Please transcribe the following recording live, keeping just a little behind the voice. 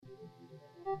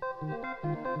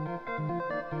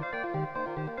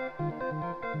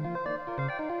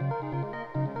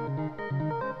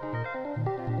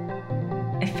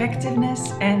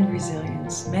Effectiveness and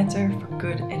resilience matter for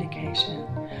good education.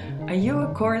 Are you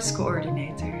a course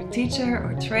coordinator, teacher,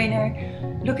 or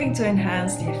trainer looking to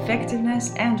enhance the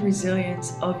effectiveness and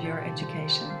resilience of your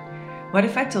education? What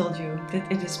if I told you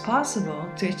that it is possible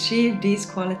to achieve these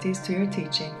qualities to your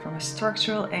teaching from a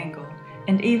structural angle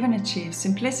and even achieve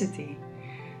simplicity?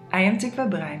 I am Tikva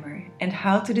Breimer, and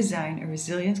How to Design a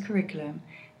Resilient Curriculum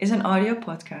is an audio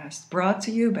podcast brought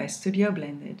to you by Studio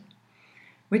Blended.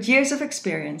 With years of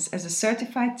experience as a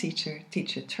certified teacher,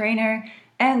 teacher trainer,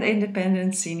 and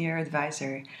independent senior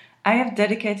advisor, I have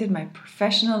dedicated my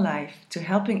professional life to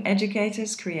helping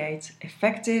educators create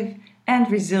effective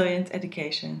and resilient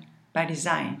education by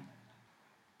design.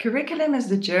 Curriculum is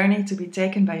the journey to be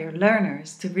taken by your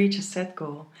learners to reach a set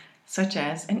goal, such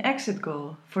as an exit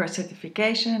goal for a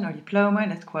certification or diploma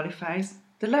that qualifies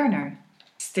the learner.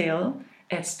 Still,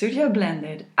 at Studio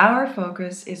Blended, our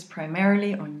focus is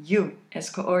primarily on you as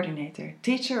coordinator,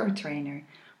 teacher, or trainer.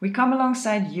 We come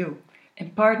alongside you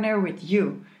and partner with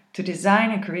you to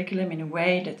design a curriculum in a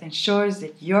way that ensures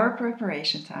that your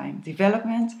preparation time,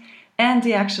 development, and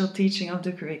the actual teaching of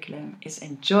the curriculum is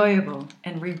enjoyable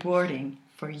and rewarding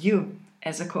for you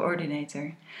as a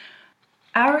coordinator.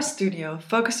 Our studio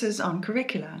focuses on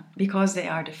curricula because they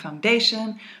are the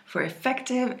foundation for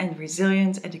effective and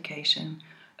resilient education.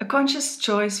 A conscious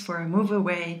choice for a move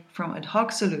away from ad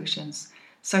hoc solutions,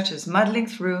 such as muddling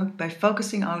through by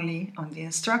focusing only on the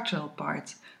instructional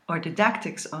part or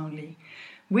didactics only.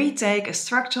 We take a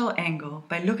structural angle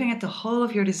by looking at the whole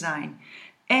of your design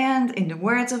and, in the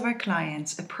words of our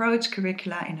clients, approach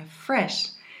curricula in a fresh,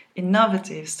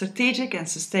 innovative, strategic and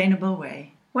sustainable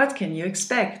way. What can you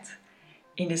expect?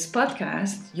 In this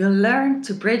podcast, you'll learn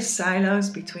to bridge silos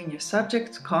between your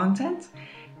subject content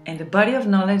and the body of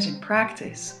knowledge and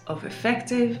practice of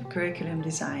effective curriculum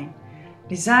design.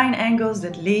 Design angles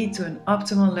that lead to an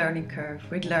optimal learning curve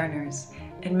with learners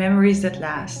and memories that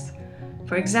last.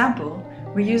 For example,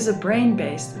 we use a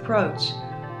brain-based approach.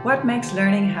 What makes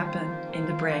learning happen in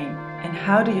the brain, and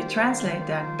how do you translate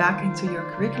that back into your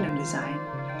curriculum design?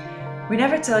 We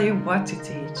never tell you what to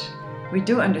teach. We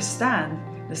do understand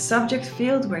the subject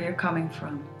field where you're coming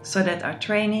from, so that our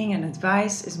training and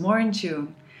advice is more in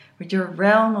tune with your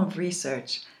realm of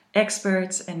research,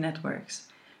 experts, and networks.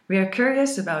 We are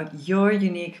curious about your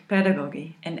unique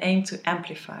pedagogy and aim to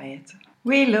amplify it.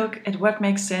 We look at what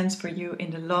makes sense for you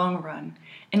in the long run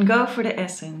and go for the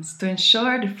essence to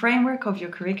ensure the framework of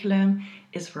your curriculum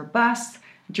is robust,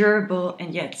 durable,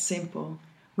 and yet simple.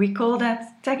 We call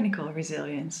that technical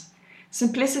resilience.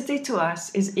 Simplicity to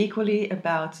us is equally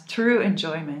about true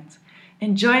enjoyment.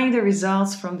 Enjoying the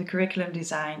results from the curriculum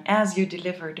design as you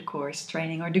deliver the course,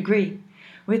 training, or degree,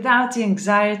 without the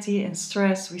anxiety and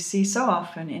stress we see so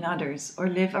often in others or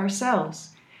live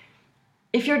ourselves.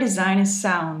 If your design is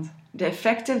sound, the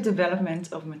effective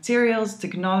development of materials,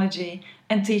 technology,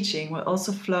 and teaching will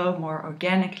also flow more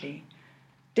organically.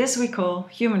 This we call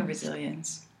human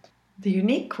resilience. The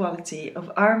unique quality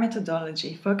of our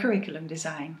methodology for curriculum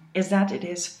design is that it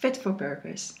is fit for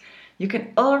purpose. You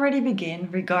can already begin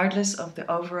regardless of the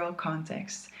overall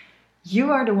context.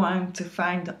 You are the one to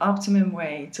find the optimum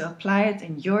way to apply it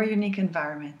in your unique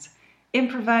environment.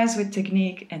 Improvise with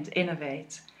technique and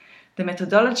innovate. The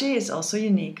methodology is also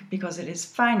unique because it is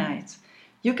finite.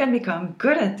 You can become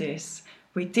good at this.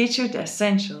 We teach you the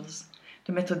essentials.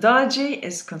 The methodology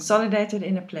is consolidated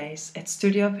in a place at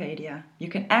Studiopedia. You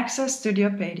can access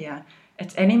Studiopedia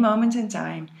at any moment in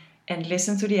time and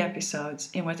listen to the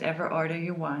episodes in whatever order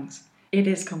you want. It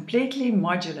is completely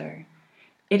modular.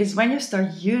 It is when you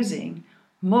start using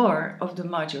more of the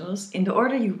modules in the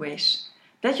order you wish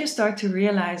that you start to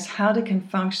realize how they can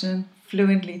function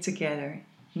fluently together.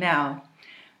 Now,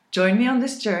 join me on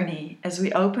this journey as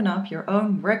we open up your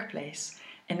own workplace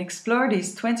and explore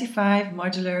these 25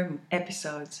 modular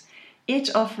episodes, each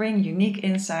offering unique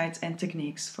insights and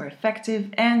techniques for effective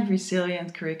and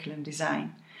resilient curriculum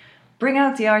design. Bring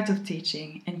out the art of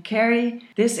teaching and carry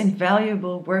this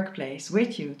invaluable workplace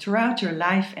with you throughout your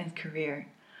life and career.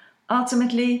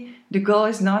 Ultimately, the goal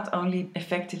is not only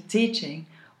effective teaching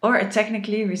or a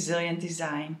technically resilient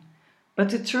design, but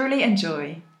to truly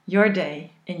enjoy your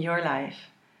day in your life.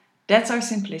 That's our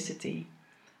simplicity.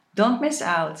 Don't miss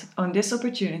out on this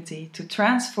opportunity to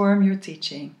transform your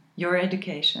teaching, your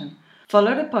education.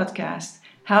 Follow the podcast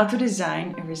How to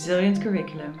Design a Resilient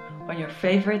Curriculum on your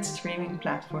favorite streaming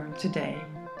platform today.